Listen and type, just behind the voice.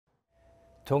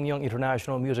Tongyeong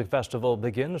International Music Festival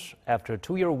begins. After a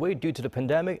 2-year wait due to the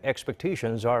pandemic,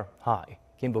 expectations are high.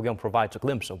 Bo-kyoung provides a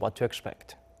glimpse of what to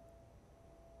expect.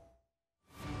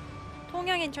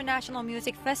 Tongyeong International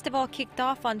Music Festival kicked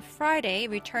off on Friday,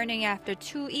 returning after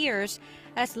 2 years,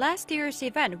 as last year's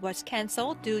event was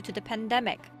cancelled due to the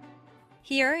pandemic.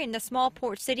 Here in the small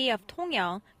port city of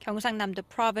Tongyeong, Gyeongsangnam-do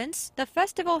Province, the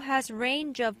festival has a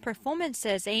range of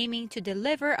performances aiming to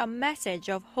deliver a message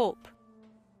of hope.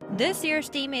 This year's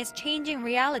theme is Changing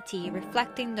Reality,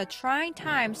 reflecting the trying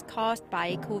times caused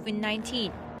by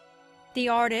COVID-19. The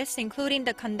artists, including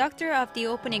the conductor of the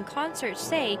opening concert,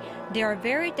 say they are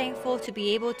very thankful to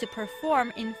be able to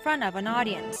perform in front of an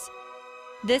audience.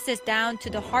 This is down to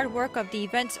the hard work of the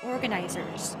event's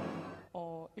organizers.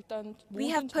 We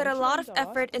have put a lot of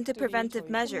effort into preventive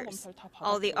measures.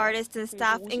 All the artists and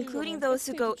staff, including those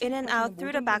who go in and out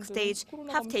through the backstage,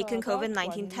 have taken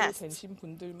COVID-19 tests.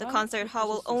 The concert hall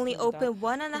will only open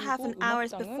 1.5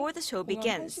 hours before the show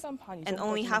begins, and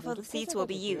only half of the seats will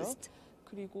be used.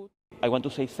 I want to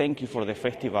say thank you for the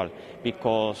festival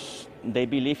because they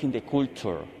believe in the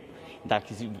culture. That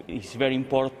is very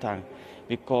important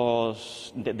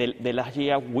because the last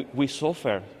year we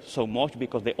suffered so much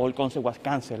because the whole concert was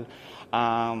cancelled.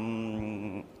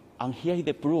 And here is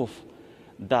the proof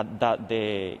that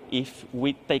if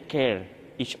we take care of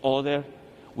each other,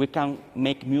 we can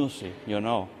make music, you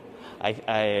know.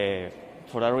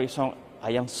 For that reason,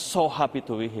 I am so happy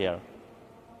to be here.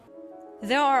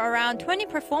 There are around 20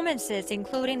 performances,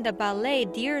 including the ballet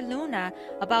Dear Luna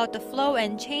about the flow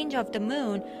and change of the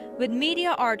moon, with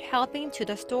media art helping to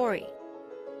the story.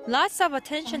 Lots of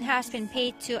attention has been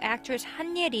paid to actress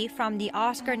Han Ye-ri from the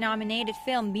Oscar-nominated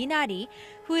film Minari,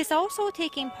 who is also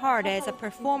taking part as a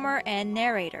performer and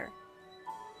narrator.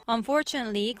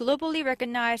 Unfortunately, globally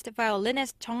recognized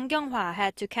violinist Chung Kyung-hwa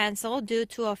had to cancel due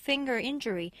to a finger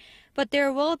injury, but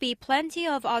there will be plenty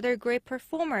of other great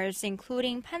performers,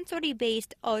 including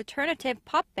Pansori-based alternative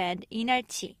pop band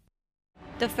Inalchi.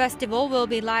 The festival will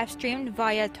be live-streamed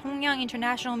via Tongyeong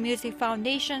International Music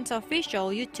Foundation's official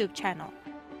YouTube channel.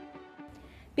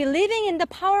 Believing in the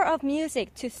power of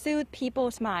music to soothe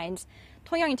people's minds,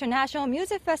 Tongyeong International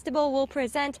Music Festival will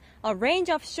present a range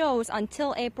of shows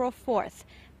until April 4th,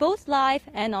 both live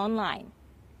and online.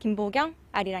 Bo-kyoung,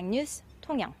 Arirang News,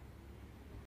 Tongyeong.